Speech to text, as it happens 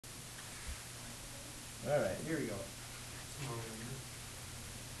All right, here we go.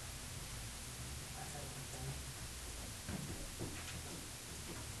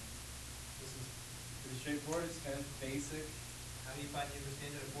 This is pretty straightforward. It's kind of basic. How do you find the inverse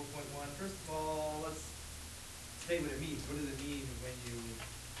tangent of 4.1? First of all, let's say what it means. What does it mean when you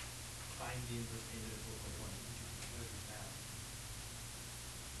find the inverse tangent of 4.1? What is it now?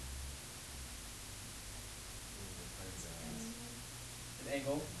 An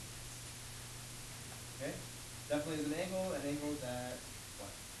angle. Okay. Definitely is an angle that what?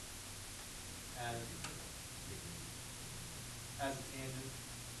 Has a tangent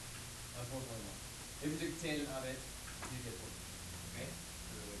of 4.1. If you took the tangent of it, you get 4.1. Okay?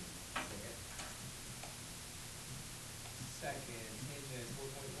 Another way to say it. Second, tangent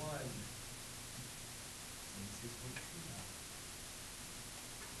 4.1. 6.2 now.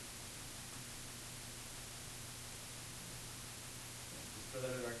 Just throw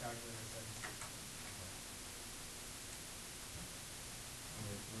that at our calculator.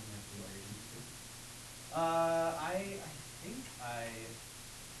 I think I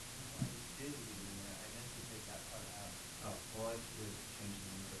did leave it in there. I meant to take that part out. Oh, well, I should change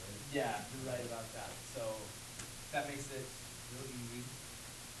the number, right? Yeah, you're right about that. So that makes it real easy.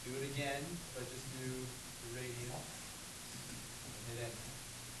 Do it again, but just do the radius and hit enter.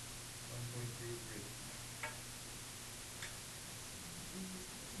 1.33.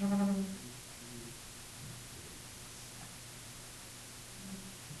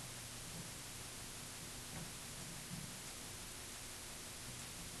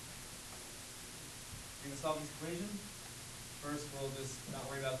 You're going to solve this equation. First, we'll just not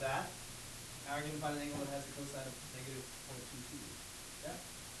worry about that. Now we're going to find an angle that has a cosine of negative 0.22. Yeah?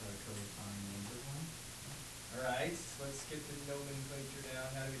 So cosine negative 1? Alright, let's get the nomenclature down.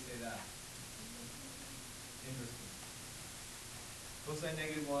 How do we say that? Inverse cosine. Cosine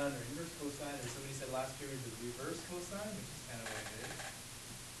negative 1 or inverse cosine, or somebody said last period was reverse cosine, which is kind of what it is.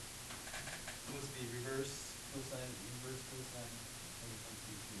 It's supposed to be reverse cosine, inverse cosine, negative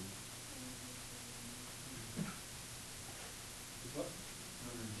 0.22. It's what? 102.7.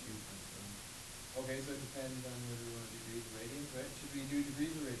 Okay, so it depends on whether we want degrees or radians, right? Should we do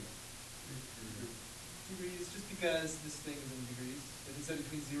degrees or radians? Degrees, just because this thing is in degrees. If it said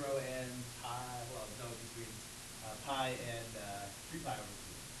between 0 and pi, well, no, between pi and 3 pi over 2.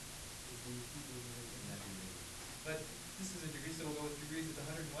 But this is in degrees, so we'll go with degrees at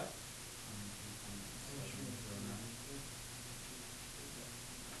 100 and what?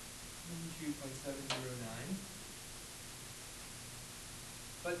 102.709.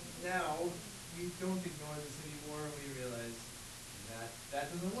 But now, we don't ignore this anymore, we realize that that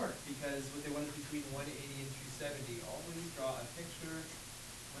doesn't work, because what they want is between 180 and 270. Always draw a picture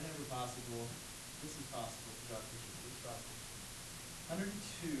whenever possible. This is possible to draw a picture. Please draw a picture.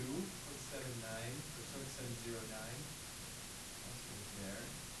 102.79 or 709. Also there.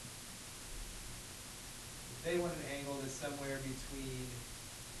 If they want an angle that's somewhere between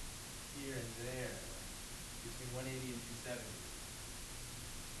here and there, between 180 and 270.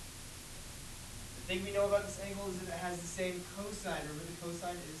 The thing we know about this angle is that it has the same cosine. Remember, the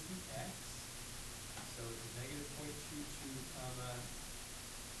cosine is the x. So it's negative 0.22 comma.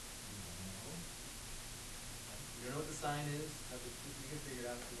 You don't know what the sine is. You can figure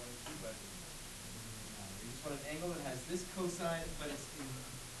it out if you wanted to, but you just want an angle that has this cosine, but it's in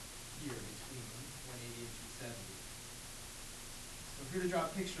here between 180 and 270. So if we were to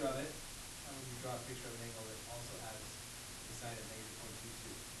draw a picture of it, how would you draw a picture of an angle that also has the sine of negative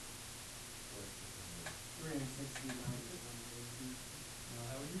 0.22? 369. Now,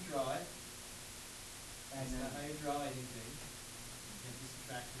 how would you draw it? That's not how you draw anything. You can't do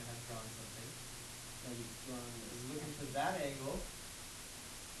subtraction and have drawn something. We're looking for that angle.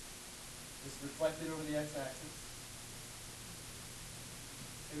 It's reflected over the x-axis.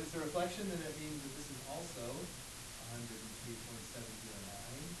 If it's a reflection, then it means that this is also 103.709.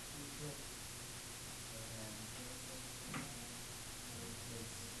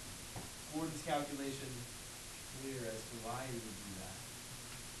 Gordon's calculation clear as to why we would do that.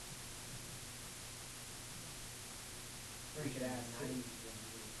 Or you could add 90 to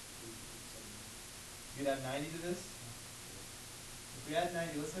You could add 90 to this? If we add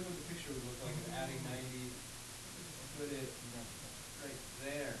 90, let's look what the picture would look like with adding 90. Put it right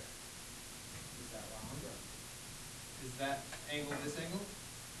there. Is that wrong? Is that angle this angle?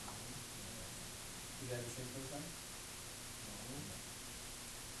 Is that the same cosine?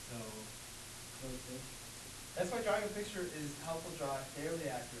 So that's why drawing a picture is helpful. Draw a fairly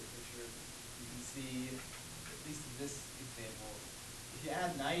accurate picture. You can see, at least in this example, if you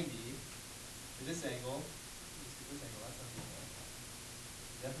add 90 to this angle, let's get this angle, that's not the angle.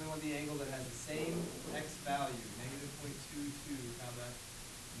 Definitely want the angle that has the same x value, negative 0.22, comma,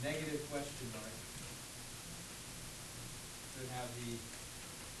 negative question mark. Should have the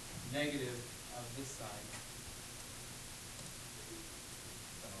negative of this side.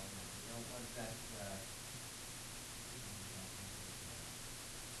 So we don't want that, so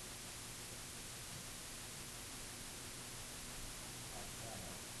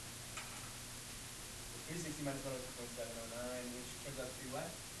 360 minus 102.709, which turns out to be what?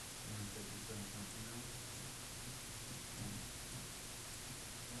 157.29.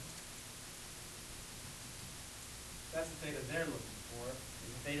 That's the theta they're looking for.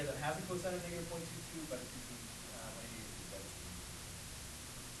 Is a theta that has a cosine of negative 0.22, but it's between 180 and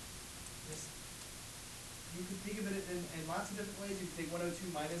 270. This, you could think of it in lots of different ways. You could take 102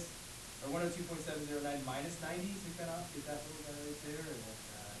 minus, or 102.709 minus 90 to kind of get that little guy right there, and then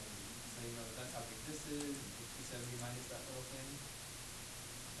so you know that that's how big this is. You take 270 minus that little thing.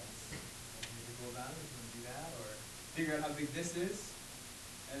 That's one way to go about it if you want to do that, or figure out how big this is,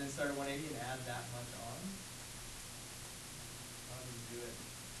 and then start at 180 and add that much on. How do you do it?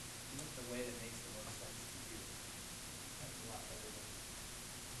 Look the way that makes the most sense to you. That's a lot better than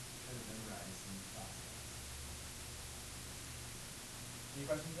trying to memorize some process. Any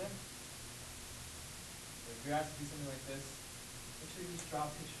questions there? So if you're asked to do something like this, make sure you just draw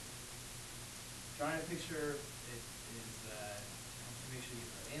a picture. Drawing a picture, it is helps you make sure you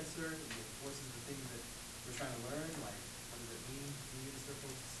get the right answer, it reinforces the things that we're trying to learn, like what does it mean to use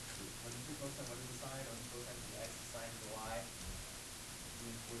circles, what is the cosine, what is the sine, or the cosine to the x, the sine to the y.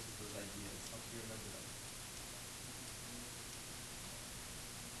 Reinforces those ideas, helps you remember them.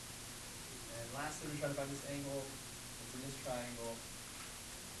 And lastly, we're trying to find this angle. It's in this triangle.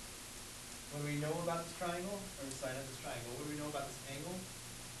 What do we know about this triangle? Or the side of this triangle? What do we know about this angle?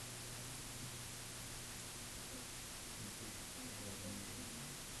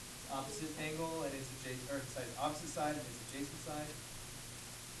 It's opposite angle and it's adjacent, or sorry, opposite side and it's adjacent side.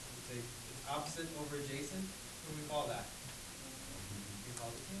 It's opposite over adjacent. What do we call that? We call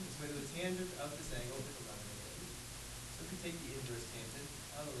it the tangent. So the tangent of this angle is 11 over 8. So if we take the inverse tangent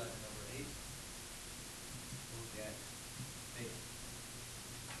of 11 over 8, we'll get theta.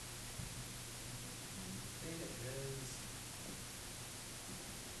 Theta is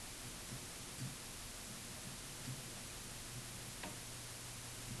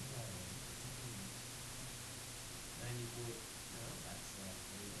 94. No, that's theta.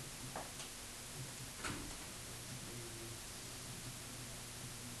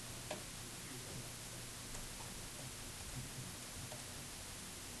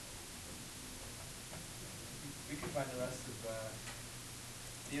 We could find the rest of the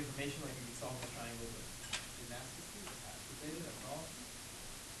information, like we could solve the triangle, but didn't ask us to. Ask what they did, that's all.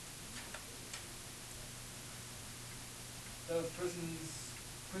 So if the person's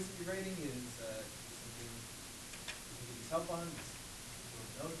quiz that you're grading is something you can use help on, just put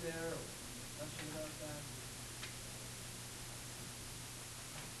a note there, or a question about that.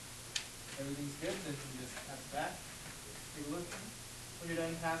 If everything's good, then you just pass it back, take a look. When you're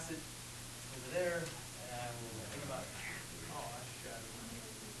done, pass it over there, and we'll think about it. Oh, I should.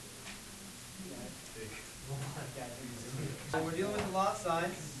 So we're dealing with the law of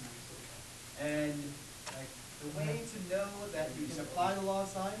sines, and like the way to know that you can apply the law of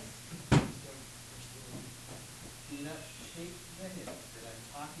sines, do not shake the hip that I'm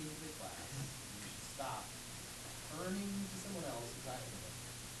talking to the class. You should stop turning to someone else who's talking to them.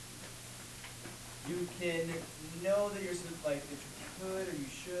 You can know that you're like that you could or you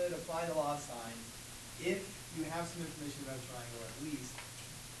should apply the law of sines if you have some information about a triangle, at least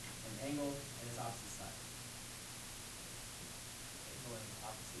an angle and its opposite side. Angle and its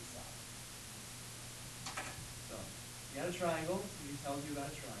opposite side. So, you got a triangle, somebody tells you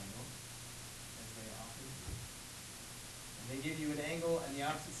about a triangle, as they often do. And they give you an angle and the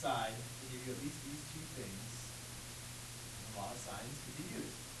opposite side, they give you at least these two things, and a lot of sines could be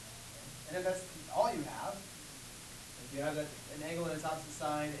used. And if that's all you have, if you have an angle and its opposite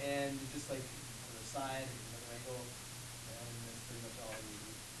side and just like another side, another angle, then that's pretty much all you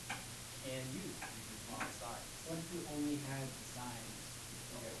can use. You can draw sides. What if you only had the sides?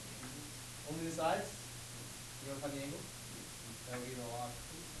 Only the sides? You don't find the angle? That would be the log.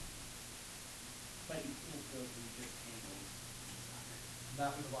 But you can't go through just angles.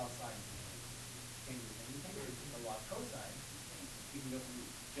 Not with the log sines. Can you do anything? The log cosine. You can go through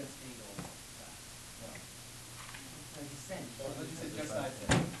just angles. No. Like you said. Well, let's just say just sides.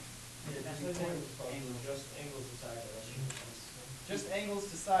 Yeah, That's the what point I'm was called saying. just angles aside, that makes sense. Just angles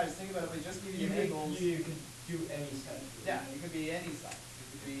to sides. Think about it. If they just give you angles. You could do any side. Yeah, it could be any size.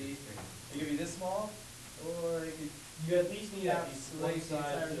 It could be this small, or Or you could, You at least need Yeah, at be least one slightly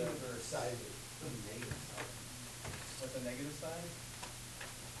side to inside for side view. what's the negative side?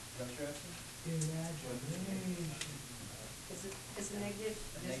 Is that what you're asking? Imagination. Is a negative?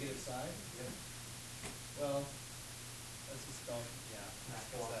 A negative side? Yeah. Well, let's just go, yeah. Math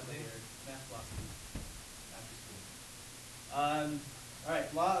discuss that philosophy. later. Math philosophy. After school.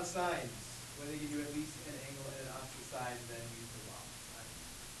 Alright, law of sines. When they give you at least an angle and an opposite side, then use the law of sines.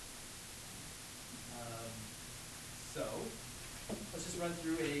 So, let's just run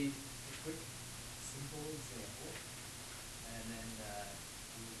through a quick, simple example, and then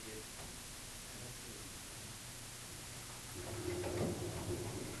we will get kind of through.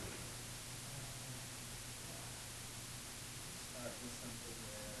 Start with something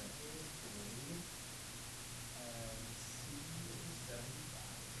where A is C is 75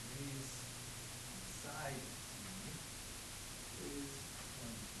 degrees, side C is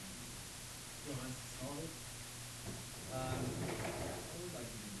 20. Do you want us to solve it? I would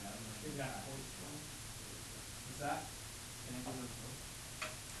like to do that. Is that What's that? Can I do those both?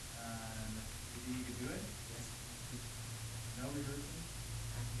 You think you could do it? Yes. No rehearsing?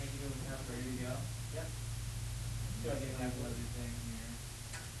 Can you do it without ready to go? Yep. Do I get to have everything here?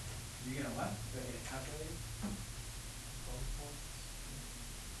 You gonna what? Do I get a calculator?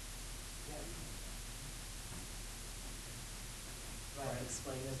 Yeah. Right,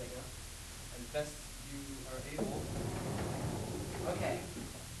 explain as I go. As best you are able. Okay,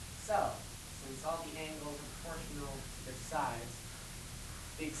 so, since all the angles are proportional to their sides,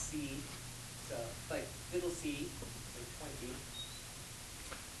 big C, so like little c, so 20,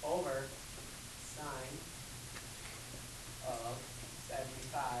 over sine of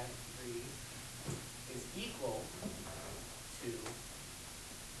 75 degrees is equal to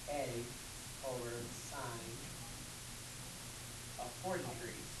A over sine of 40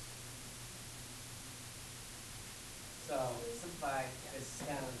 degrees. So simplify this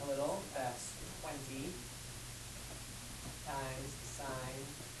down a little, that's 20 times the sine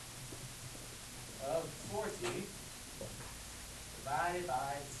of 40 divided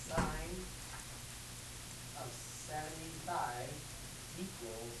by the sine of 75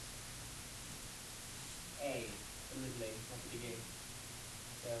 equals A, the little a, not the big A.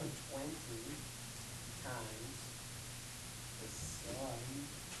 So 20 times the sine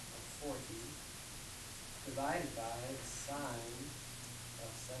of 40 divided by the sine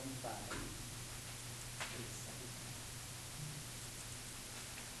of 75 is 75.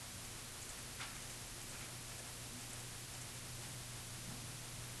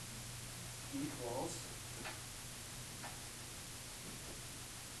 Equals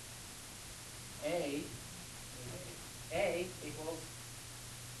A equals,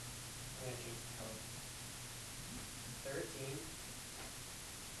 I'm going to change the color,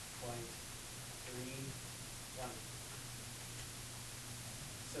 13.31.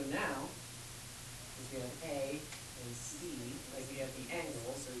 So now, because we have A and C, like we have the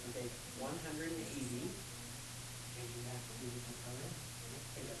angle, so we can take 180, changing that to a different color. I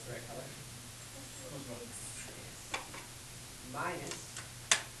think that's the right color. Minus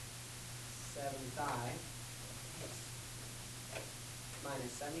 75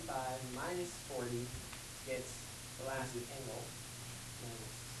 minus 75 minus 40 gets the last angle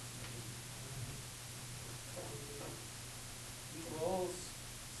minus equals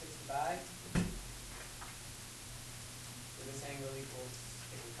 65. So this angle equals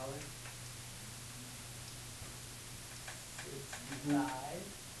different color. 65.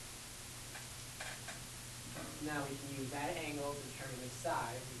 Now we can use that angle to determine the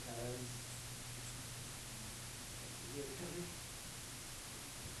side because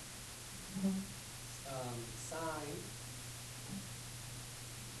sine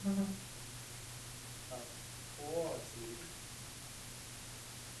of 40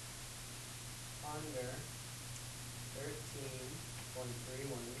 under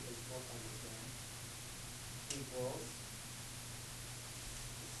 13.31 because 4 is there equals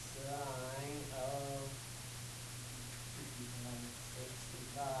sine of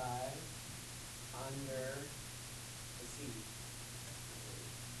 65 under the C.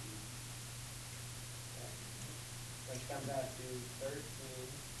 Which comes out to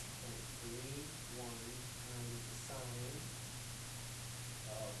 13.31 times the sine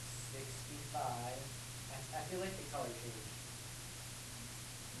of 65. I feel like the color changed.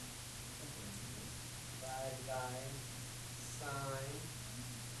 Divided by sine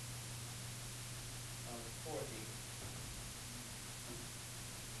of 40.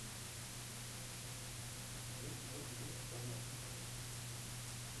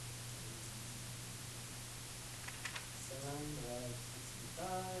 Sine of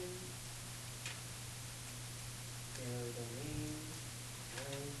 65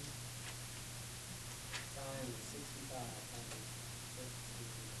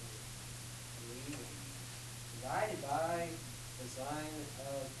 sine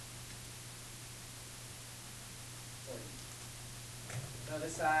of 40. So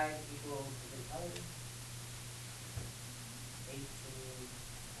this side equals the big color, 18.70.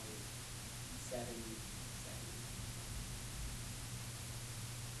 I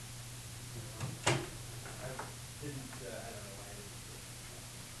didn't, I don't know why I didn't do it.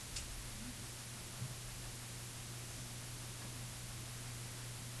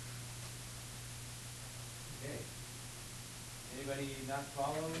 Okay. Anybody not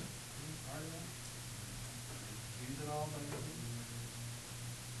follow any part of that? Confused at all by anything?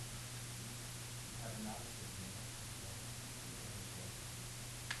 Have a novice with me.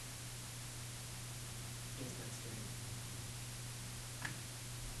 Yes, that's straight.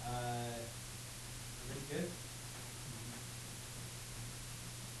 Everybody good?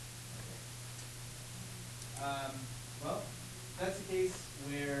 Okay. Well, that's a case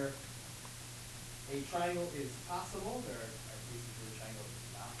where a triangle is possible. There are cases where a triangle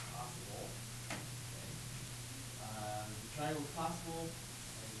is not possible. Okay. The triangle is possible,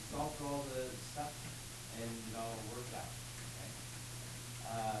 and you solve for all the stuff, and it all works out. Okay.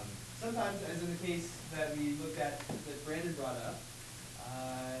 Sometimes, as in the case that we looked at, that Brandon brought up,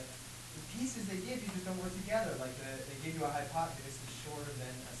 the pieces they give you just don't work together. Like they give you a hypotenuse that's shorter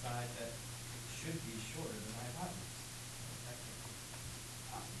than a side that should be shorter than the hypotenuse. That can't be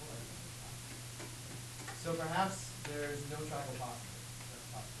possible. That can't be possible. So perhaps there's no triangle possible. That's a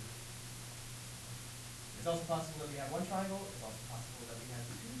possibility. It's also possible that we have one triangle. It's also possible that we have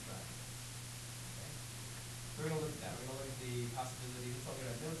two triangles. Okay? So we're going to look at that. We're going to look at the possibilities. Let's all get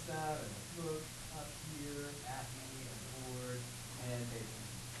our notes out and let's look up here at me and the board and pay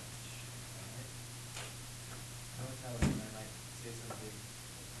attention to such. Alright? Don't tell them I might say something.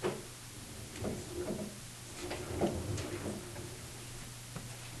 Let's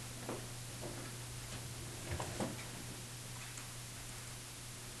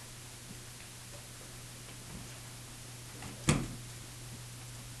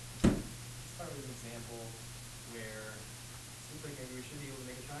start with an example where it seems like maybe we should be able to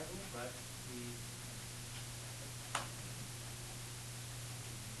make a triangle, but we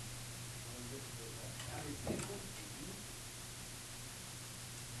that example would be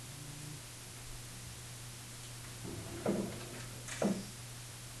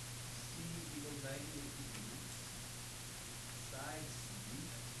C equals 98 degrees, side C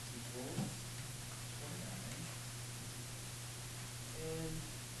equals 29, and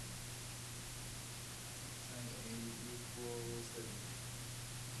side A equals 30.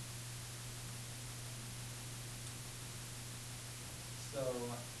 So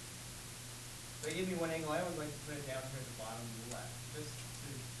they gave me one angle. I always like to put it down here at the bottom left, just to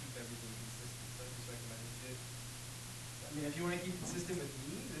keep everything consistent. So I just recommended it. I mean, if you want to keep consistent with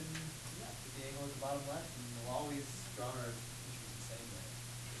me, then yeah, put the angle at the bottom left, and we'll always draw our pictures the same way.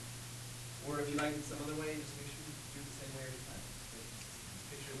 Or if you like it some other way, just make sure you do it the same way every time. These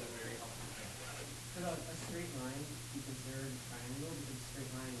pictures are very helpful. Could a straight line be considered a triangle? Because a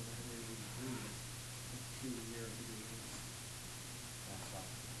straight line is 180 degrees with 2 0 degrees. That's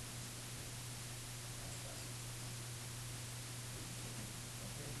possible. That's possible.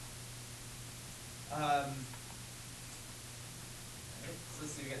 Okay. Alright, so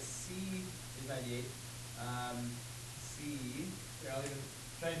let's see, we got C is 98. C, here, I'll even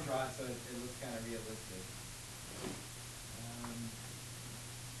try and draw it so it looks kind of realistic.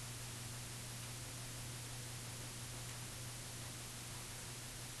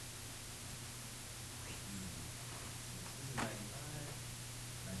 This is 95,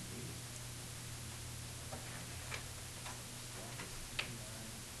 98.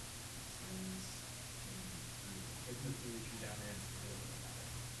 Put the tree down there and it doesn't matter.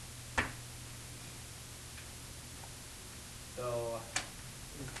 So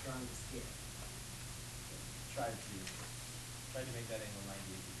It's drawn to scale. try to make that angle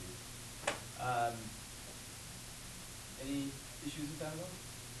 98 degrees. Any issues with that at all?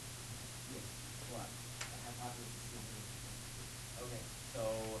 Yes. What? The hypothesis is Okay,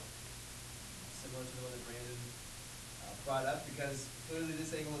 so similar to the one that Brandon brought up, because clearly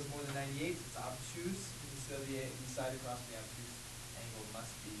this angle is more than 98, it's obtuse, and so the side across the obtuse angle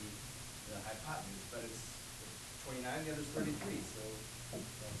must be the hypotenuse, but it's 29, the other's 33, so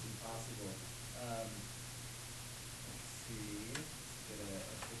that's impossible. Let's see, let's get a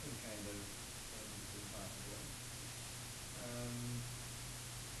different kind of thing that's impossible.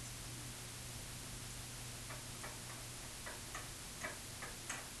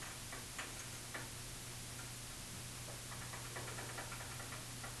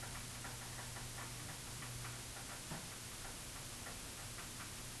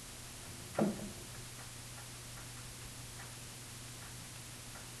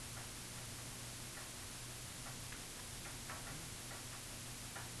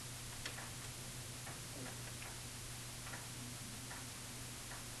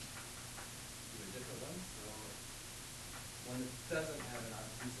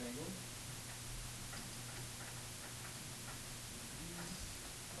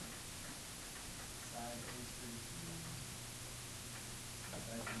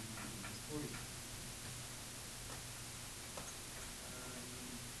 40.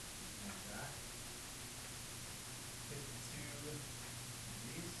 Like that. 52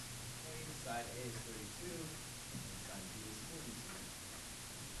 degrees, 20, side A is 32, and side B is 42.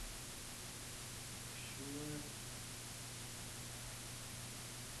 Sure.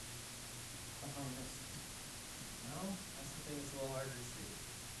 No, that's the thing that's a little harder to see.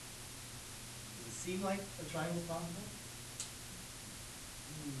 Does it seem like a triangle is possible?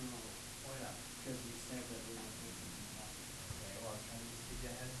 No, Why not? because you said that we don't make something possible. Okay, well, I was trying to just give you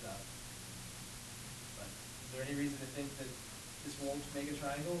a heads up. But is there any reason to think that this won't make a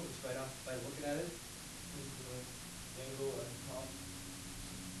triangle, just by looking at it? Angle at top.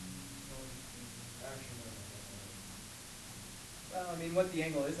 Action. Well, I mean, what the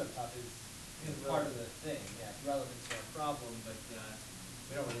angle is up top is part of the Irrelevant. thing, yeah, it's relevant to our problem, but, we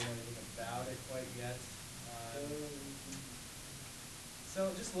don't really know anything about it quite yet.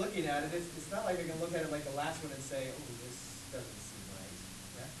 So just looking at it, it's not like I can look at it like the last one and say, oh, this doesn't seem right,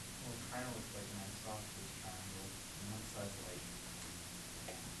 yeah? Well, it kind of looks like a nice sausage triangle, and one side's like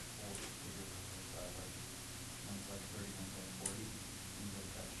 40 bigger than the other side, like one side's 30, one side's 40, seems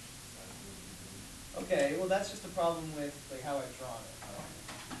like that side's a little too big. Okay, well, that's just a problem with, like, how I've drawn it.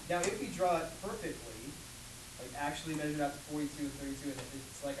 Now, if we draw it perfectly, like actually measured out to 42, 32, and if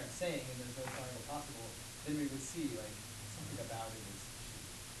it's like I'm saying, and there's no triangle possible, then we would see, like, something about it is fishy.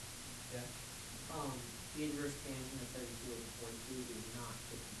 Yeah? The inverse tangent of 32 over 42 is not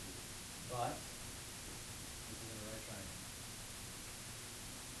 52. But, this isn't a right triangle.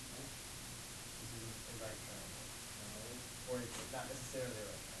 Right? This isn't a right triangle. So, Or it's not necessarily a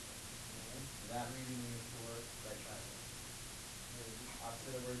right triangle. okay. For that reason, we have for right triangle.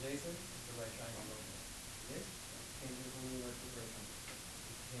 Opposite over adjacent, it's a right triangle only. It is? Tangent only works with right triangles.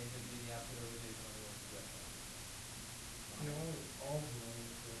 Tangent being the opposite over adjacent only works with right triangle. You know, all of them are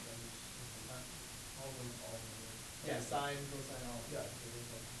good, I just, Huh? all of them. Yeah, sine, cosine, all. Yeah, it is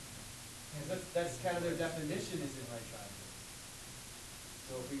like. That's kind of their definition is in right triangles.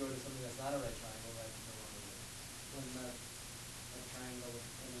 So if we go to something that's not a right triangle, that no longer works. When a triangle with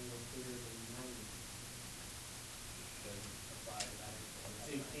an angle bigger than 90. Doesn't apply to that angle. So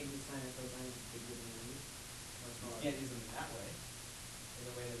you can't use sine and cosine is bigger than 90? Or You smaller? can't use them in that way, in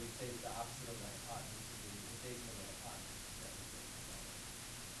the way that we take the opposite of the hypotenuse, which is the adjacent of the hypotenuse. That would make it that way.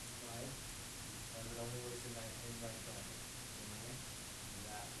 Why? Because it only works in right triangles. Why?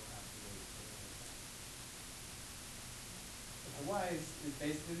 That will have to wait for the other time. But the why is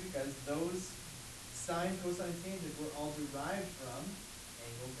basically because those sine, cosine, tangent were all derived from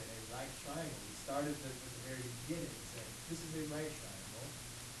angles in a right triangle. We started at the very beginning saying, this is a right triangle,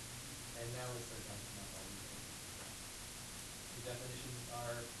 and now we start talking about all these angles. The definitions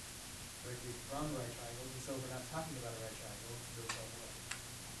are directly from right triangles, and so if we're not talking about a right triangle, those don't work.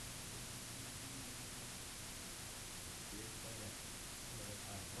 Explain it another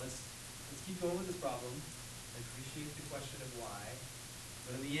time. Let's keep going with this problem. I appreciate the question of why,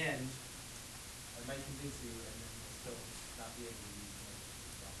 but in the end, I might convince you, and then we'll still not be able to use one of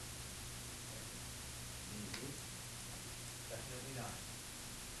these problems. Okay? Maybe. Definitely not.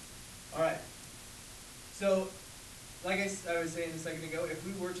 All right. So, like I was saying a second ago, if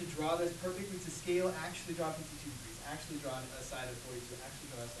we were to draw this perfectly to scale, actually draw 52 degrees, actually draw a side of 42, actually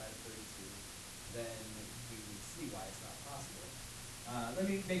draw a side of 32, then we would see why it's not possible. Let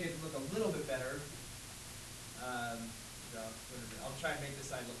me make it look a little bit better. I'll try and make this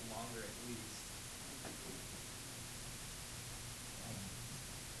side look longer at least.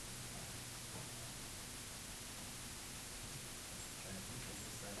 Try and make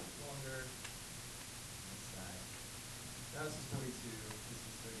this side look longer. This side. Now this is 42, this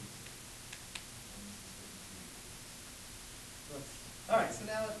is 32. And this is 32. Alright, so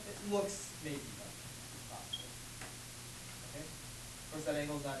now it looks maybe possible. Okay? Of course, that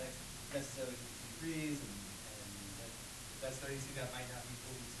angle is not necessarily 52 degrees, and if that's 32, that might not be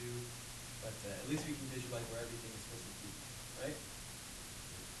 42, but at least we can visualize where everything is supposed to be, right?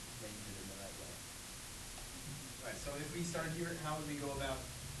 Arranged it in the right way. Alright, so if we start here, how would we go about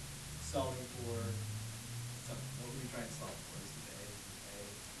solving for something? What would we try and solve for? This is A,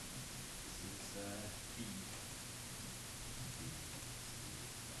 this is B.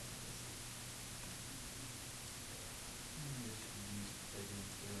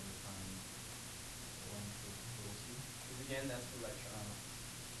 Because again, that's the right triangle.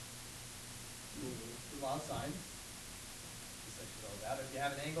 The law of sine. Essentially all about it. If you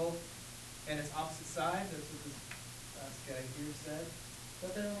have an angle and its opposite side, that's what this last guy here said.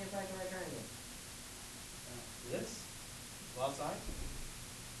 But that only applies to right triangles. This? Law of sine?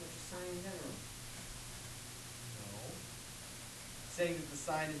 Which is sine in general. No. saying that the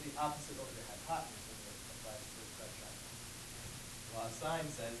sine is the opposite over the hypotenuse when it applies to that triangle. The law of sine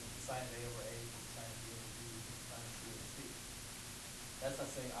says that the sine of A over A equals the sine of B over B equals the sine of C over C. That's not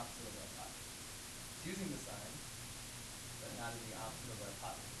saying opposite over hypotenuse. It's using the sine, but not in the opposite over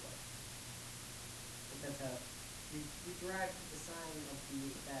hypotenuse way. But that's how, we derived the sine of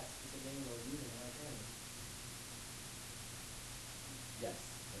that specific angle using a right angle. Yes,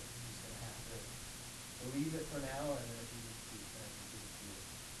 but you're just gonna have to believe it for now, and then if you need to, then you can do it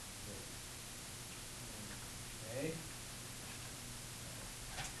later. Okay.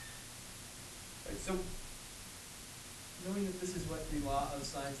 Alright, so knowing that this is what the law of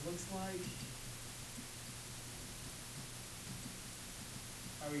sines looks like,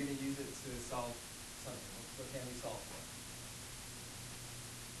 how are we gonna use it to solve something? What can we solve for?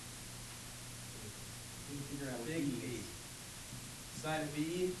 We can figure out what Big B B. is. Sine of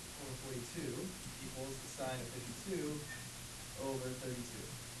B over 42 equals the sine of 52 over 32.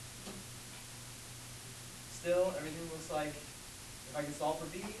 Still, everything looks like, if I can solve for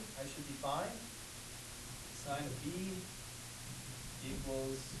B, I should be fine. Sine of B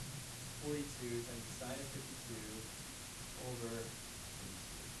equals 42 times the sine of 52 over 32.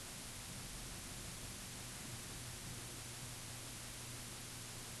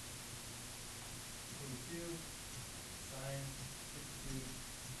 42 sine 52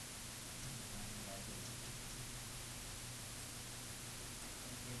 divided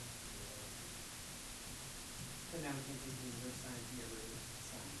So now we can take the inverse sine to get rid of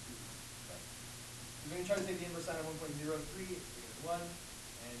sine B. right. We're going to try to take the inverse sine of 1.03, it's bigger than 1,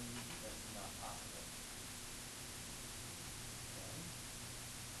 and that's not possible. Okay.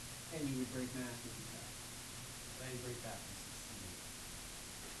 And you would break math if you tried. Then you break that and succeed.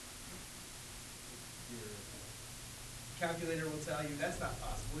 Your calculator will tell you that's not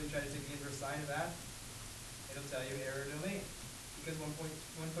possible. You try to take the inverse sine of that, it'll tell you error domain. Because 1.03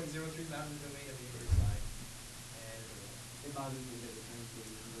 is not in the domain of the inverse sine. And It bothers me that we're trying to get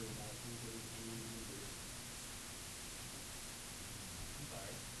a number without including any numbers. I'm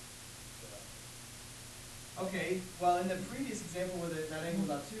sorry. Okay, well in the previous example where that angle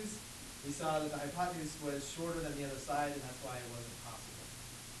was obtuse, we saw that the hypotenuse was shorter than the other side, and that's why it wasn't possible.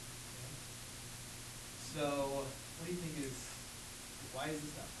 Okay. So, what do you think is, why is this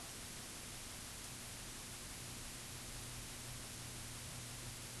not possible?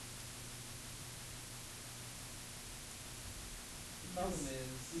 The problem is,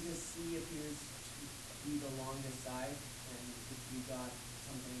 Because C appears to be the longest side, and if we got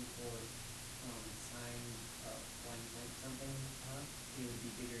something for sine of 1 point something, it would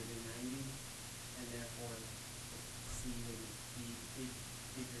be bigger than 90, and therefore C would be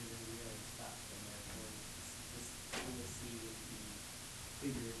bigger than the other stuff, and therefore this whole C would be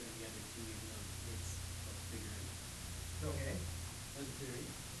bigger than the other two, even though it's much bigger. okay, there's a theory,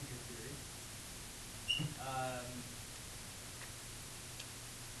 that's a good theory.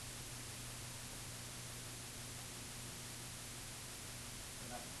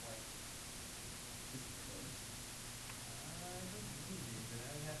 We're not quite this close. I don't believe that.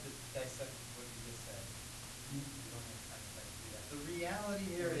 I would have to dissect what you just said. We don't have time to do that. The reality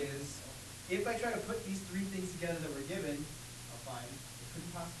here is, if I try to put these three things together that were given, I'll find I couldn't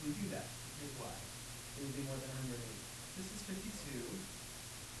possibly do that. Here's why. It would be more than 180. This is 52.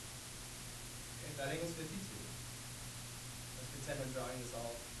 Okay, that angle's 52. Let's pretend I'm drawing this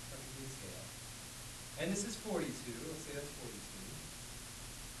all perfectly to scale. And this is 42. Let's say that's 42.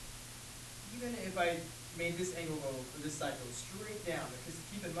 Even if I made this angle go, or this side go straight down, because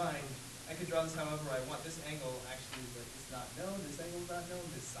keep in mind, I could draw this however I want. This angle actually is not known, this angle is not known,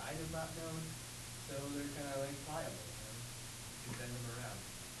 this side is not known. So they're kind of like pliable, and you can bend them around.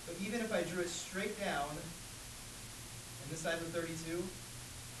 But even if I drew it straight down, and this side was 32, 32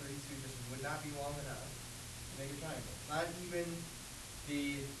 just would not be long enough to make a triangle. Not even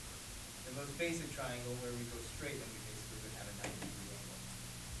the most basic triangle where we go straight and we basically would have a 90-degree angle.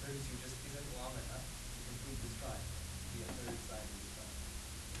 32 just isn't long enough to complete this triangle, to be a third side of this triangle.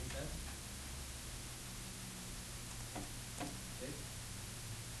 Make sense? Dave?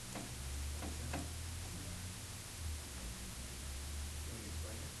 Make sense? Can we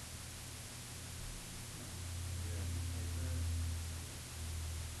explain it? Yeah, paper.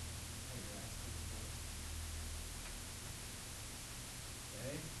 Oh, you're asking for it.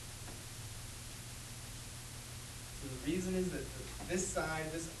 Okay. So the reason is that this side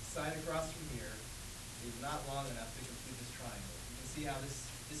across from here, is not long enough to complete this triangle. You can see how this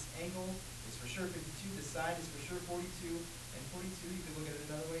angle is for sure 52, this side is for sure 42, and 42, you can look at it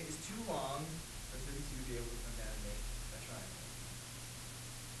another way, is too long for 32 to be able to come down and make a triangle.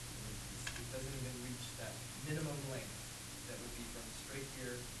 It doesn't even reach that minimum length that would be from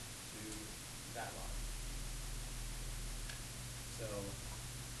here to that line. So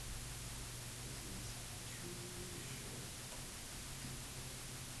this is too short.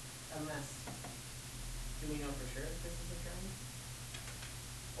 Unless, do we know for sure if this is a triangle?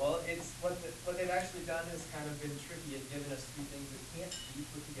 Well, it's what they've actually done has kind of been tricky at giving us two things that can't be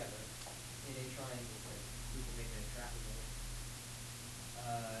put together in a triangle shape. We can make it a trapezoid.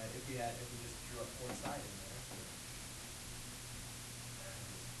 If we just drew a fourth side in there.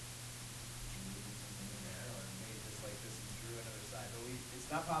 Drew something in there, or made this like this and drew another side. But it's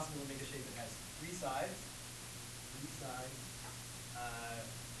not possible to make a shape that has three sides.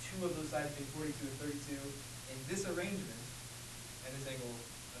 Two of those sides being 42 and 32 in this arrangement, and this angle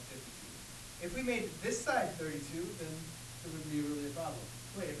of 52. If we made this side 32, then it wouldn't be really a problem.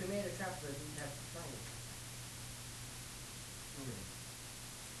 Wait, if we made a trapezoid, we'd have a triangle.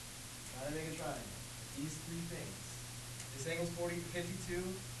 How to make a triangle? These three things. This angle's 52.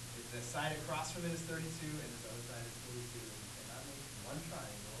 The side across from it is 32, and this other side is 42. And you cannot make one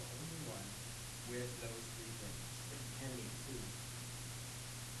triangle, only one, with those three things. It can be two.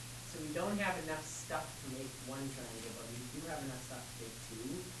 So we don't have enough stuff to make one triangle, but we do have enough stuff to make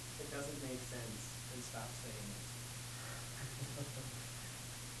two. It doesn't make sense. Then stop saying it.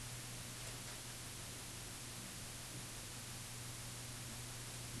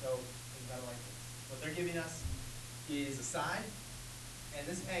 So think about it like this. What they're giving us is a side and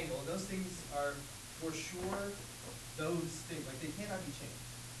this angle. Those things are for sure those things. Like they cannot be changed.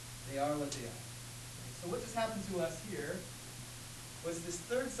 They are what they are. So what just happened to us here was this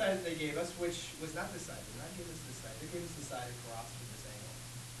third side that they gave us, which was not this side. They did not give us this side. They gave us the side across from this angle.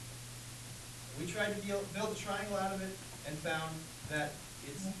 And we tried to build a triangle out of it and found that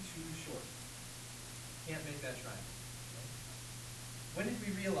it's too short. Can't make that triangle. Okay? When did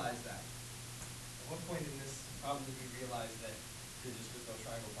we realize that? At what point in this problem did we realize that there just was no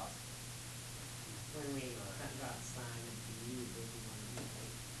triangle possible? When we cut out sine of b, it would be 1 equal.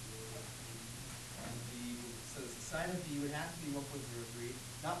 And so the sine of b would have to be 1.03.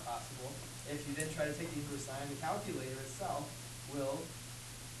 Not possible. If you then try to take the inverse sine, the calculator itself will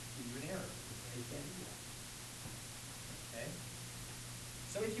give you an error. And you can't do that. Okay?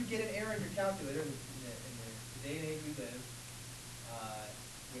 So if you get an error in your calculator, in the day and age we live,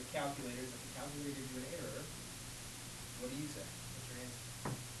 with calculators, if the calculator gives you an error, what do you say? What's your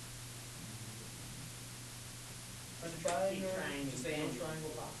answer? Is a triangle, just say no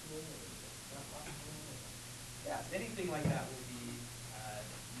triangle possible, or not possible? Yeah, anything like that will be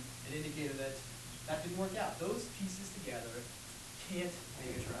an indicator that that didn't work out. Those pieces together can't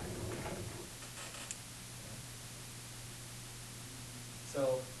make a triangle.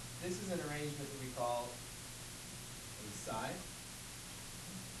 So this is an arrangement that we call a side.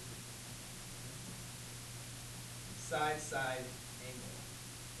 Side angle.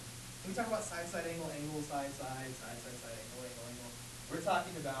 When we talk about side angle, angle, side, angle. We're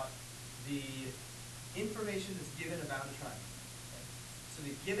talking about the information that's given about a triangle. Okay? So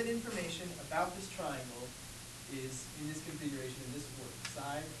the given information about this triangle is in this configuration, in this order: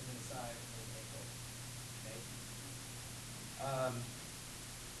 side, and then a side, and then an angle. Okay?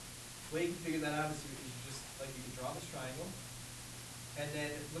 The way you can figure that out is you just like you can draw this triangle, and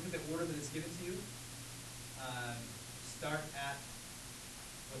then look at the order that it's given to you. Start at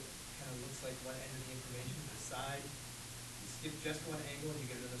what kind of looks like one end of the information, the side. You skip just one angle and you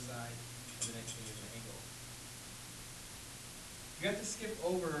get another side, and the next thing is an angle. You have to skip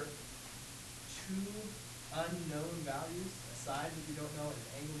over two unknown values, a side that you don't know and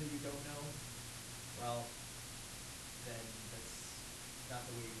an angle that you don't know. Well, then that's not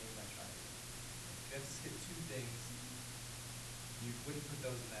the way you name that triangle. If you have to skip two things, you wouldn't put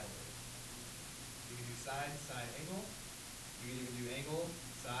those in that order. You can do side, angle. You can even do angle,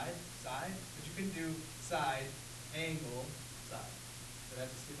 side, but you couldn't do side, angle, side. So you have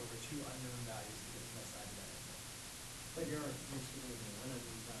to skip over two unknown values to get to that side of that angle. But you're skipping over one of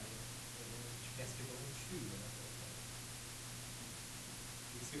these values. But you can't skip over two. And that's okay.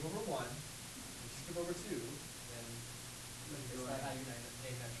 You can skip over one. If you skip over two, then it's not how you name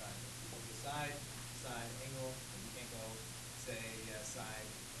that triangle. You can do side, angle, and you can't go say side,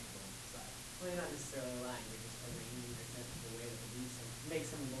 angle, side. Well, you're not necessarily lying, you're just arranging your sentence in a way that believes something, makes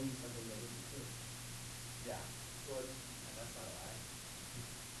someone believe something that isn't true. Yeah, sort of. And that's not a lie.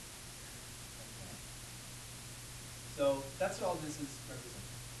 Okay. So that's what all this is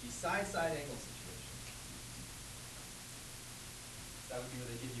representing. The side angle situation. That would be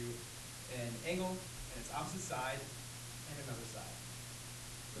where they give you an angle and its opposite side and another side.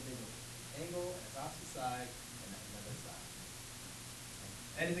 So they go angle and its opposite side and another side. Okay.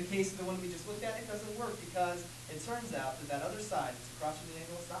 And in the case of the one we just looked at, it doesn't work because it turns out that that other side that's across from the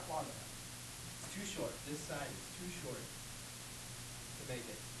angle is not long enough. It's too short. This side is too short to make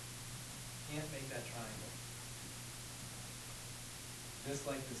it. Can't make that triangle. Just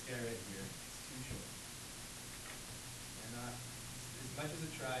like this guy right here, it's too short. Cannot, as much as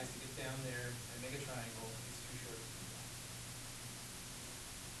it tries to get down there and make a triangle, it's too short to do that.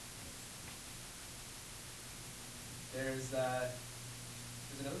 There's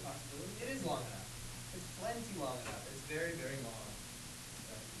another possibility. It is long enough. It's plenty long enough. It's very, very long.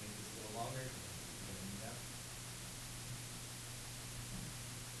 So I can make this a little longer.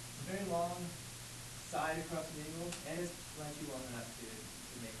 A very long side across an angle, and it's plenty long enough to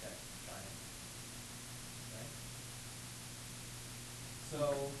make that triangle. Okay?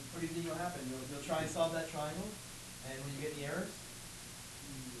 So what do you think will happen? You'll try and solve that triangle, and when you get any errors,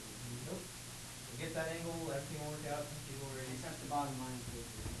 nope. You'll get that angle, everything will work out, people will already. Except the bottom line is good.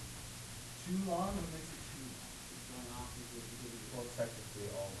 Too long, what makes it too long? It's going off into the beginning. Well, technically,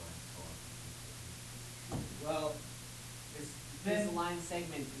 all lines go on. Well, This line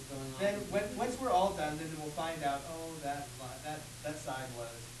segment is going off. then into the- once we're all done, then we'll find out, oh, that side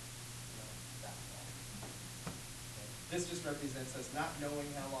was, that long. Okay. This just represents us not knowing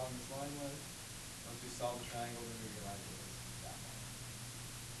how long this line was. Once we solve the triangle, then we realize it was that long.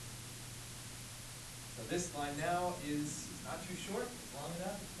 So this line now is not too short, it's long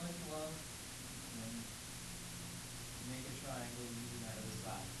enough, it's plenty long. And make a triangle using that other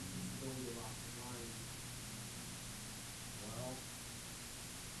side. It's Goldilocks line. Well,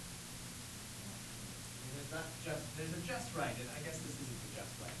 I mean, there's a just right, and I guess this isn't the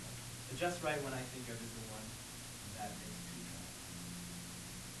just right one. The just right one I think of is the one that makes two triangles.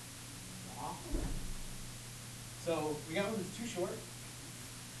 So we got one that's too short.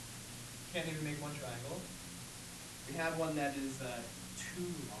 Can't even make one triangle. We have one that is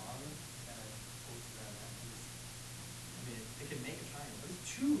too long. Kind of quotes around that. I mean, it can make a triangle, but it's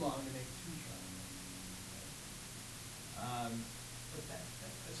too long to make two triangles. But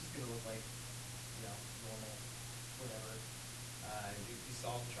that's just gonna look like, normal, whatever. You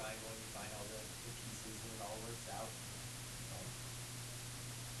solve the triangle and you find all the pieces and it all works out.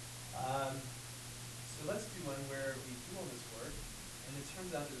 So let's do one where we do all this work, and it turns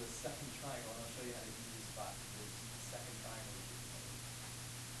out there's a second triangle, and I'll show you how to use this spot. There's a second triangle.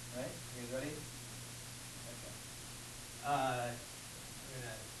 Right? You guys ready? Okay. I'm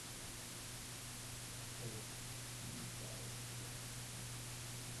gonna.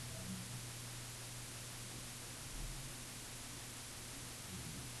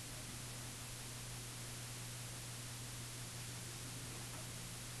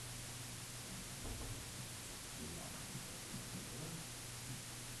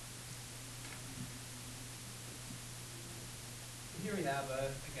 Here we have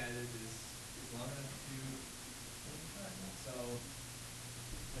a guy that is long enough to make a triangle. So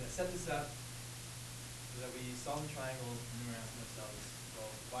I'm going to set this up so that we solve the triangle and then we're asking ourselves,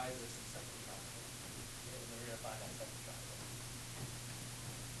 well, why is there some second triangle? Okay, and then we're going to find that second triangle.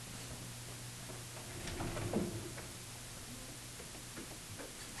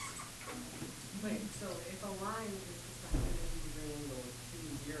 Wait, so if a line is just a 180-degree angle with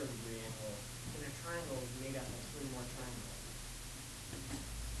two 0-degree angles, then a triangle is made up of 3 more triangles.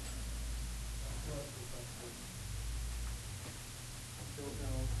 Don't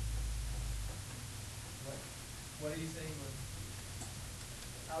know. What are you saying?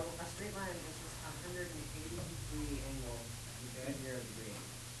 A straight line is just a 180-degree angle with Okay. 2 0-degree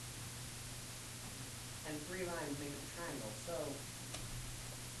angles. And 3 lines make up a triangle, so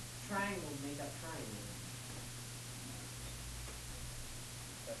triangles make up triangles.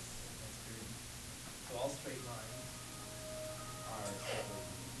 That's good. So all straight lines are separate.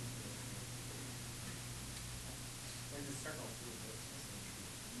 There's a circle too.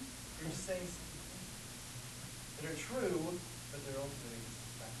 You're just saying that are true, but they're ultimately just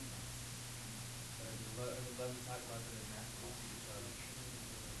fractions. So I would love to talk about them in math.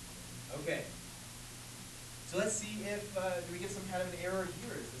 Okay. So let's see if, do we get some kind of an error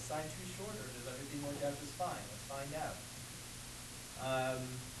here? Is the sign too short, or does everything work out just fine? Let's find out.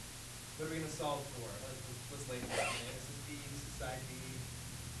 What are we going to solve for? Let's label it. This is B, this is side B,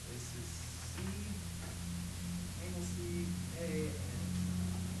 this is C, angle C, A, and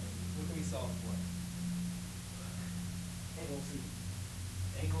what can we solve for? Angle C.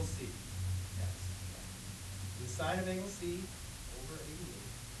 Angle C. Yes. The sine of angle C over 88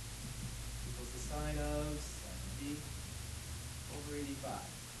 equals the sine of 70 over 85.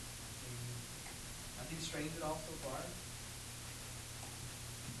 Nothing strange at all so far.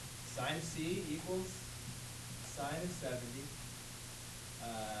 Sine of C equals sine of 70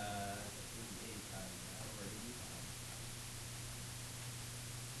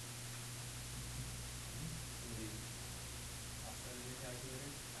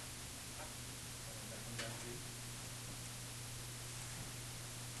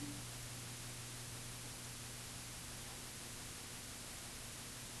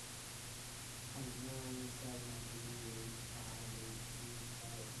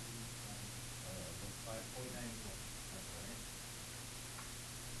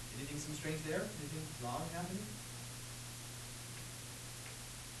 Anything some strange there? Anything wrong happening?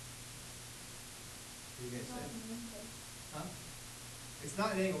 What do you guys say? Huh? It's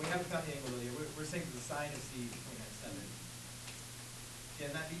not an angle, we haven't found the angle though yet, we're saying that the sine of C is 0.97.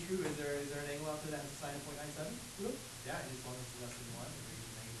 Can that be true? Is there an angle out there that has a sine of 0.97? Yeah, it is, as long as it's less than 1 or greater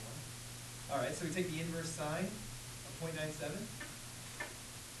than -1. Alright, so we take the inverse sine of 0.97.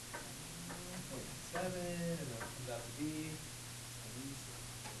 0.97, and then it comes out to be at least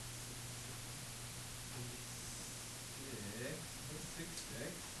 6.66.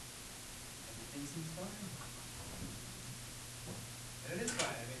 Everything seems fine. And it is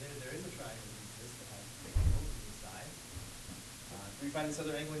fine. I mean, there is a triangle that exists that has three angles on the side. Can we find this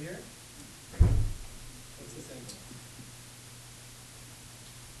other angle here? What's this angle?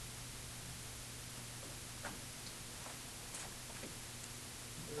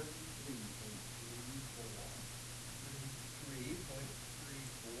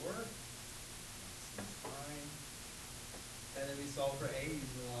 Seems fine. And then we solve for A using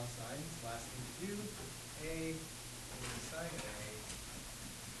the law of sines. Last thing to do, A over the sine of A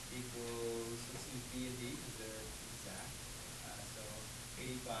equals, let's use B and D because they're exact. So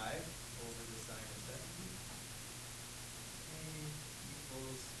 85 over the sine of 70. A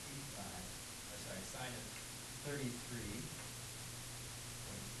equals 85, or sorry, sine of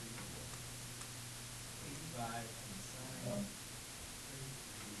 33.34. 85 and sine of 33.34.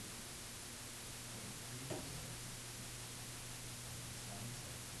 Sine of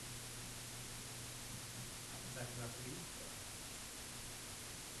 70. What's that come out to be?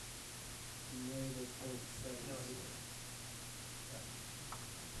 Negative 0.7. No, it's- yeah.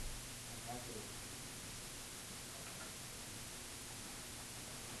 Actually,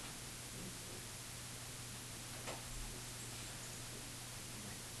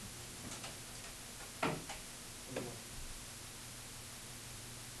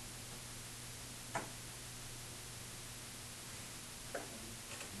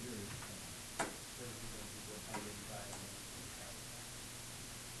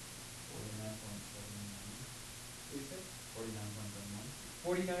 What do you say? 49.71.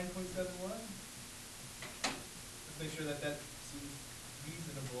 49.71. Let's make sure that seems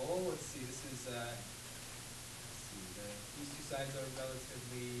reasonable. Let's see, this is, these two sides are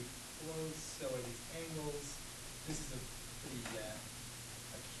relatively close, so are these angles. This is a pretty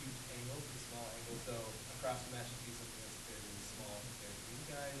acute angle, pretty small angle, so across from that should be something that's fairly small compared to these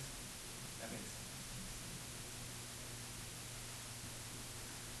guys. That makes sense.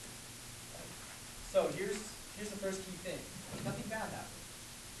 So here's the first key thing. Nothing bad happened.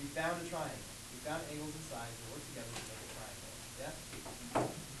 We found a triangle. We found angles and sides that work together to make a triangle. Yeah?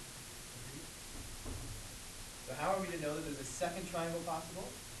 Agreed? So how are we to know that there's a second triangle possible?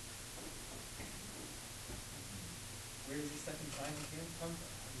 Where does the second triangle come from?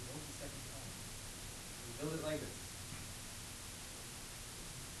 How do we build the second triangle? We build it like this.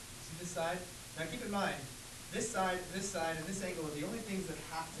 See this side? Now keep in mind, this side, and this angle are the only things that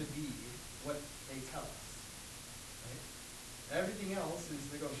have to be what they tell us. Right? Everything else is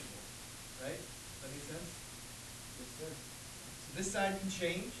negotiable. Right? Does that make sense? yes, sir. So this side can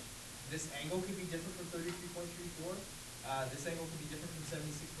change. This angle could be different from 33.34. This angle could be different from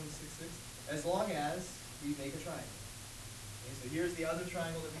 76.66. As long as we make a triangle. Okay, so here's the other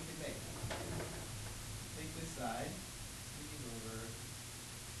triangle that we could make. Take this side, sweeping over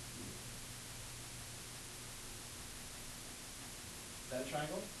here. Is that a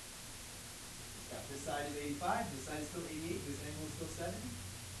triangle? It's got this side is 85, this side is still 88, this angle is still 70.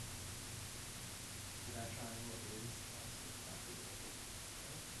 So that triangle is also possible.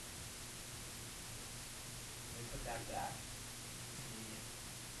 Let me put that back.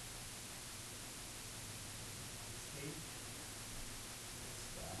 Take this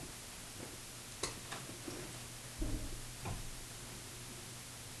back.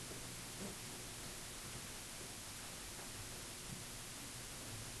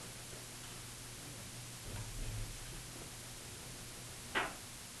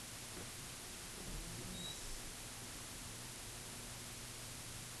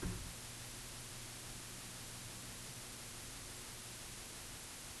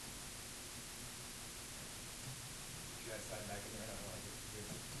 You guys slide back in there, I don't know, I guess here.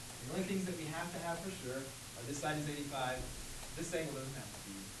 The only things that we have to have for sure are this side is 85, this angle doesn't have to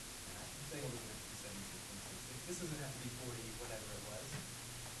be that, this angle doesn't have to be 76.66, this doesn't have to be 40, whatever it was.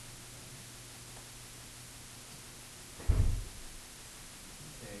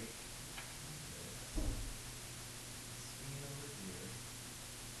 Okay. Swing it over here.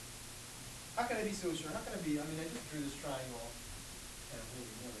 How can I be so sure? How can I be, I mean, I just drew this triangle kind of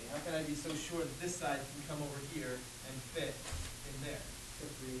willy-nilly. How can I be so sure that this side can come over here and fit in there?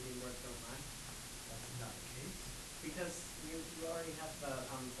 Except for anything where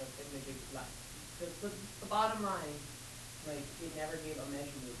the bottom line, like, it never gave a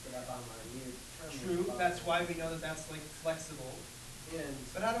measurement for that bottom line, you determined. the True, bottom that's line. why we know that that's like flexible. And.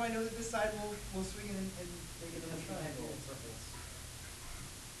 But how do I know that this side will swing and make it in a Because we had triangle? unit circles.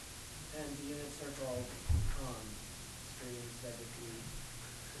 And the unit circle, streams that would be,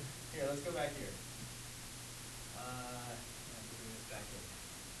 Here, let's go back here. I'm bring this back in.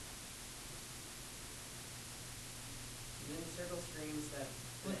 unit circle streams that.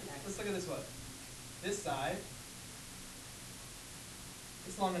 Let's look at this one. This side,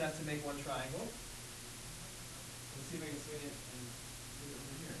 it's long enough to make one triangle. Let's see if I can swing it and put it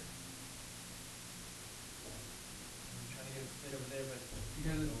over here. I'm trying to get it to fit over there, but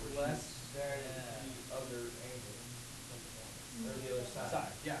because it's less. There's Yeah. the other angle, or the other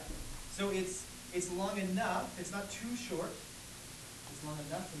side. Yeah. So it's long enough, it's not too short, it's long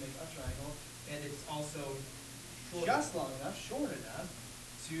enough to make a triangle, and it's also just long enough, short enough,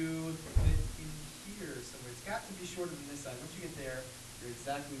 to fit in here somewhere. It's got to be shorter than this side. Once you get there, you're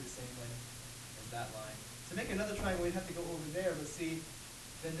exactly the same length as that line. To make another triangle, we'd have to go over there, but see,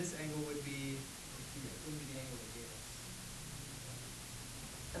 then this angle would be here. It wouldn't be the angle they gave us.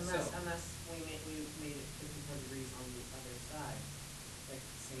 Unless we made it 54 degrees on the other side, like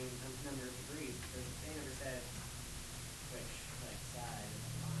the same number of degrees, because they never said which, like, side of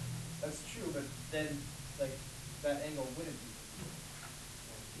the line. That's true, but then, like, that angle wouldn't be.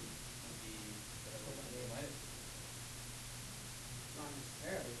 Would be whatever the name might have been. Not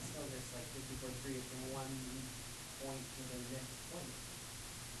necessarily, it's still just like 54 degrees from one point to the next point.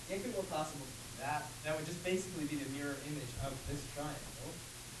 It could be more possible than that. That would just basically be the mirror image of this triangle.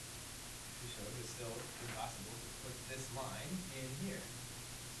 We showed it's still impossible to put this line in here.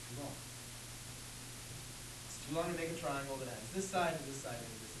 It's too long. It's too long to make a triangle that has this side and this side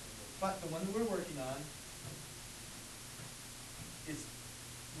and this angle. But the one that we're working on is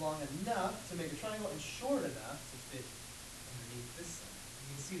long enough to make a triangle and short enough to fit underneath this side.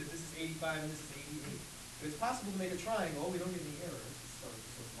 You can see that this is 85 and this is 88. So it's possible to make a triangle. We don't get any errors. So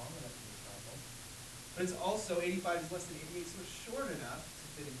it's long enough to make a triangle. But it's also 85 is less than 88, so it's short enough to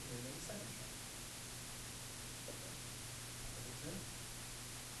fit in here and make a second triangle.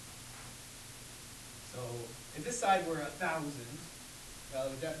 So if this side were 1,000, well,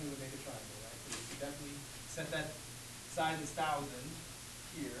 it definitely would make a triangle, right? So we could definitely set that side that's 1,000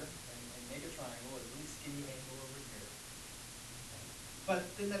 here and make a triangle at a really skinny angle over here. But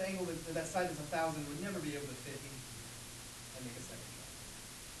then that angle, that side that's 1,000 would never be able to fit in here and make a second triangle.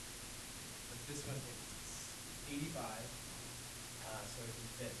 But this one is 85, so it can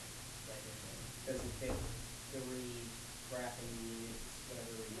fit right in there. Does it fit the re-graphing units,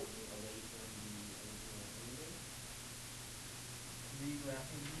 whatever we away from the original image?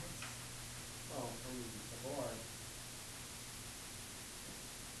 Regraphing units? Well, from the board,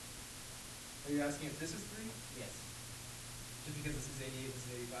 Are you asking if this is 3? yes. Just because this is 88, this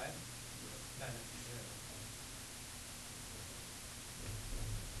is 85? Not necessarily.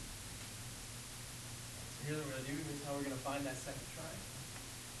 So here's what we're gonna do, here's how we're gonna find that second triangle.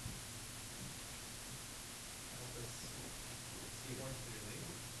 Help us see it more clearly.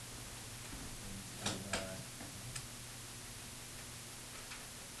 And,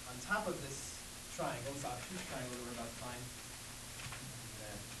 on top of this triangle, this obtuse triangle that we're about to find, I'm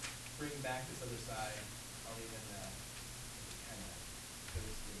gonna bring back this other side. I'll even kind of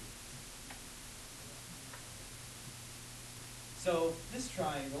illustrate. So this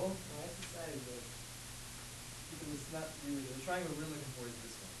triangle, Well, that's the side of the, if it was not really, the triangle we're looking for is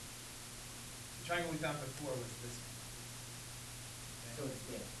this one. The triangle we found before was this one. Okay? so it's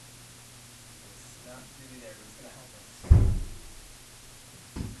big. It's not really there, but it's gonna help us.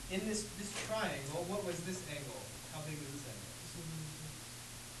 In this triangle, what was this angle? How big was this angle?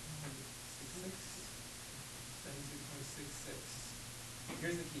 76.66.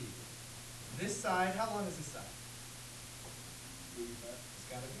 Here's the key. This side, how long is this side? 85. It's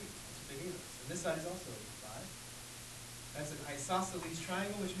gotta be. That's what they gave us. And this side is also 85. That's an isosceles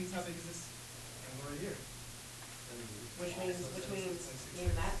triangle, which means how big is this angle right here? Which means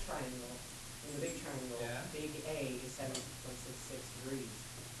in that triangle, in the big triangle, Yeah. big A is 76.66 degrees.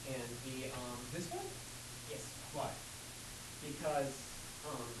 And the, This one? yes, Why? because,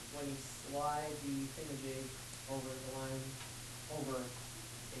 when you slide the thingamajig over the line, over,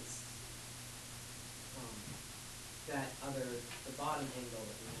 it's, that other, the bottom angle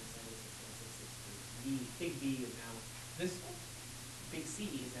that we have 76.66 degrees. Big B is now, This one? big C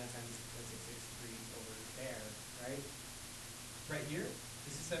is now 76.66 degrees over there, right? Right here?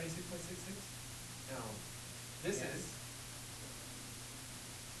 This is 76.66? No. This Yes. is.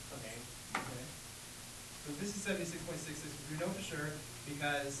 Okay. Okay. So this is 76.66, we know for sure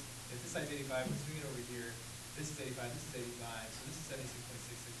because If this side's 85, we swing it over here, this is 85, this is 85, so this is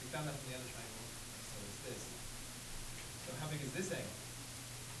 76.66. We found that from the other triangle, and so is this. So how big is this angle?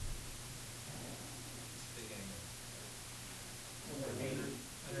 This big angle. 180.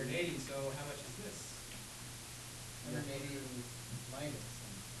 180, so how much is this? 180 minus.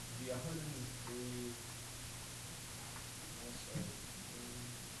 Be 103. Also,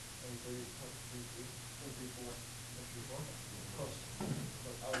 130.33. 134. 134? Close.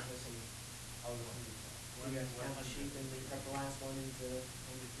 Close. I was missing. I was 100. You guys count the sheet and we cut the last one into 100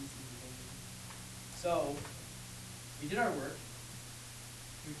 pieces and things. So, we did our work.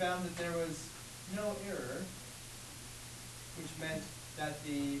 We found that there was no error, which meant that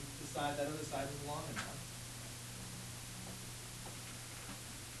that other side was long enough.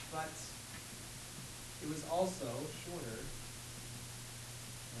 But it was also shorter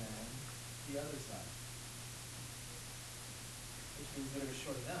than the other side. Which means that it was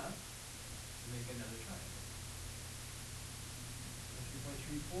short enough to make another triangle.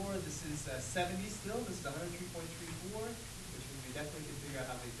 103.34, this is 70 still, this is 103.34, which means we definitely can figure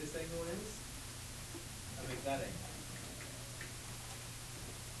out how big this angle is, how big that angle.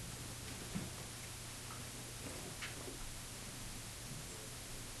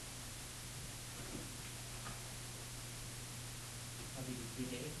 How big is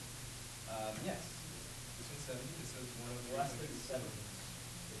big A? Yes, this one's 70, this one's 103. Less than 7. 6.66.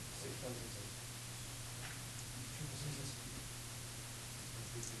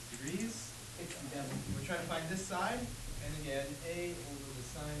 6 degrees. We're trying to find this side, and again, A over the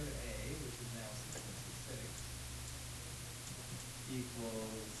sine of A, which is now 6.66,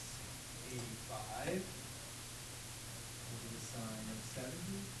 equals 85 over the sine of 70.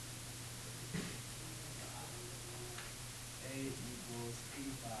 A equals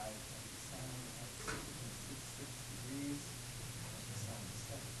 85 over the sine of 6.66 degrees over the sine of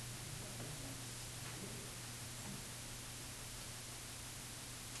 70.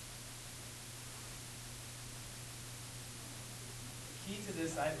 The key to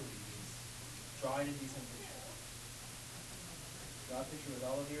this, I believe, is drawing a decent picture. Draw a picture with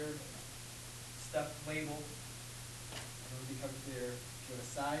all of your stuff labeled, and it'll become clear. If you have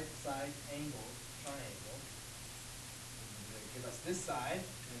a side angle triangle, give us this side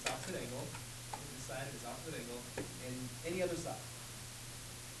and its opposite angle, this side and its opposite angle, and any other side.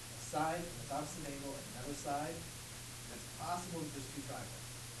 A side and its opposite angle, and another side, and it's possible that there's two triangles.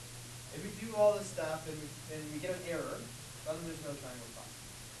 If we do all this stuff and we get an error, then there's no triangle possible.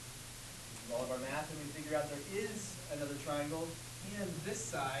 We do all of our math and we figure out there is another triangle, and this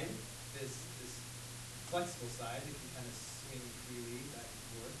side, this flexible side, that can kind of swing freely back and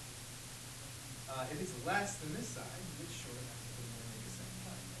forth. If it's less than this side, it's short enough to make a second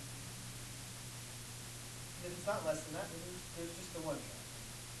triangle. And if it's not less than that, then there's just the one triangle.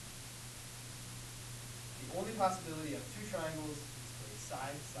 The only possibility of two triangles is for a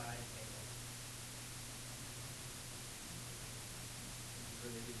side-side angle. Where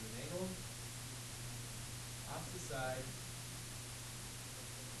they give you an angle, opposite side,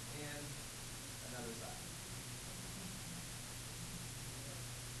 and another side.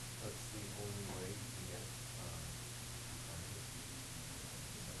 That's the only way to get,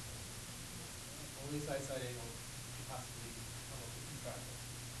 Only side-side angle could possibly come up with two triangles.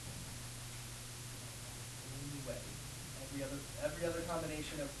 Only way. Every other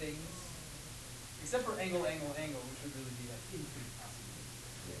combination of things, except for angle, which would really be like infinite possibilities.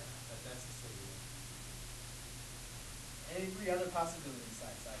 Yeah. But that's the silly one. Every other possibility,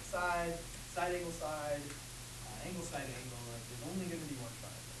 side, angle, side, angle, like there's only going to be one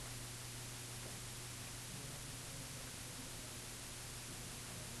triangle.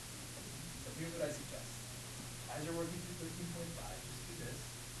 So here's what I suggest. As you're working through 13.5, just do this.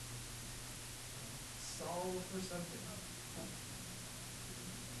 Solve for something.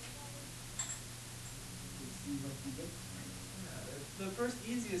 See what you get. The first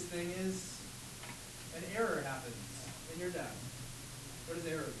easiest thing is an error happens, and you're done. What does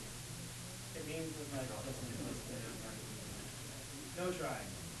error mean? It means that like No triangle.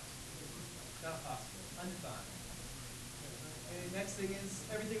 Not possible. Undefined. Okay, next thing is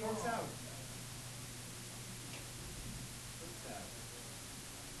everything works out. Works out.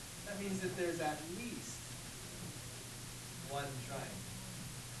 That means that there's at least one triangle.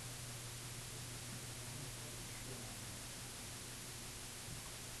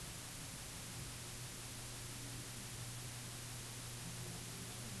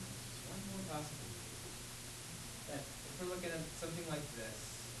 One more possibility. If we're looking at something like this,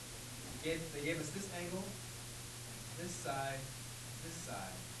 they gave us this angle, this side,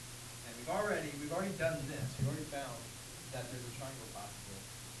 and we've already done this. We've already found that there's a triangle possible.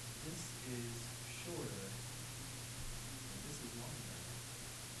 this is shorter, and this is longer.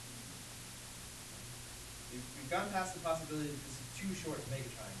 We've gone past the possibility that this is too short to make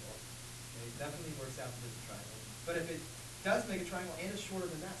a triangle. Okay, it definitely works out that it's a triangle. But if it does make a triangle and is shorter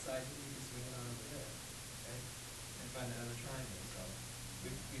than that side, then we can swing it on over there, okay? And find another triangle. So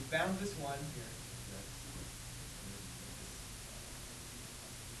we've found this one here.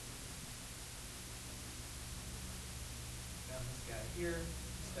 Found this guy here.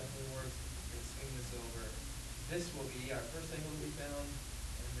 This definitely works. We're gonna swing this over. This will be our first angle that we found,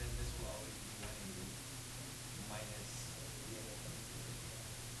 and then this will always be 180 minus the angle coming through.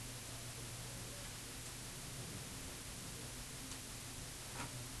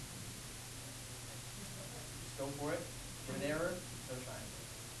 Just go for it. Get an error, no triangle.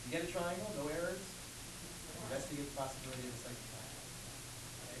 You get a triangle, no errors, investigate the possibility of a second triangle.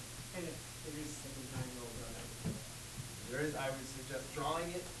 Okay? And if there is a second triangle, draw that. There is, I would suggest drawing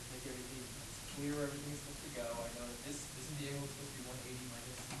it, make everything clear where everything is supposed to go. I know that this is the angle that's supposed to be 180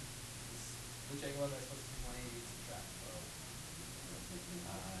 minus this. Which angle am I supposed to be 180 subtract? So,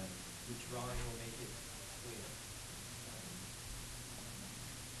 the drawing will make it clear.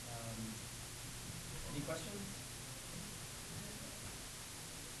 Any questions?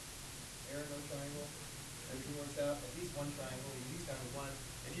 Error, no triangle. Everything works out. At least one triangle. You use found one.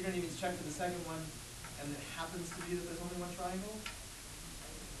 If you don't even check for the second one, and it happens to be that there's only one triangle,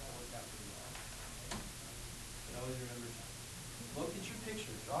 that worked out pretty well. And always remember, look at your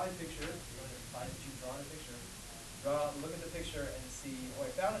picture. Draw a picture. You're going to find that you've drawn a picture. Look at the picture and see, oh,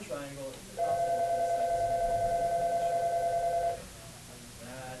 I found a triangle. Is it possible for this side to swing?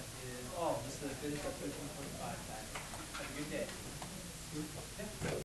 That is all. Just to finish up 13.5. Have a good day. Yeah.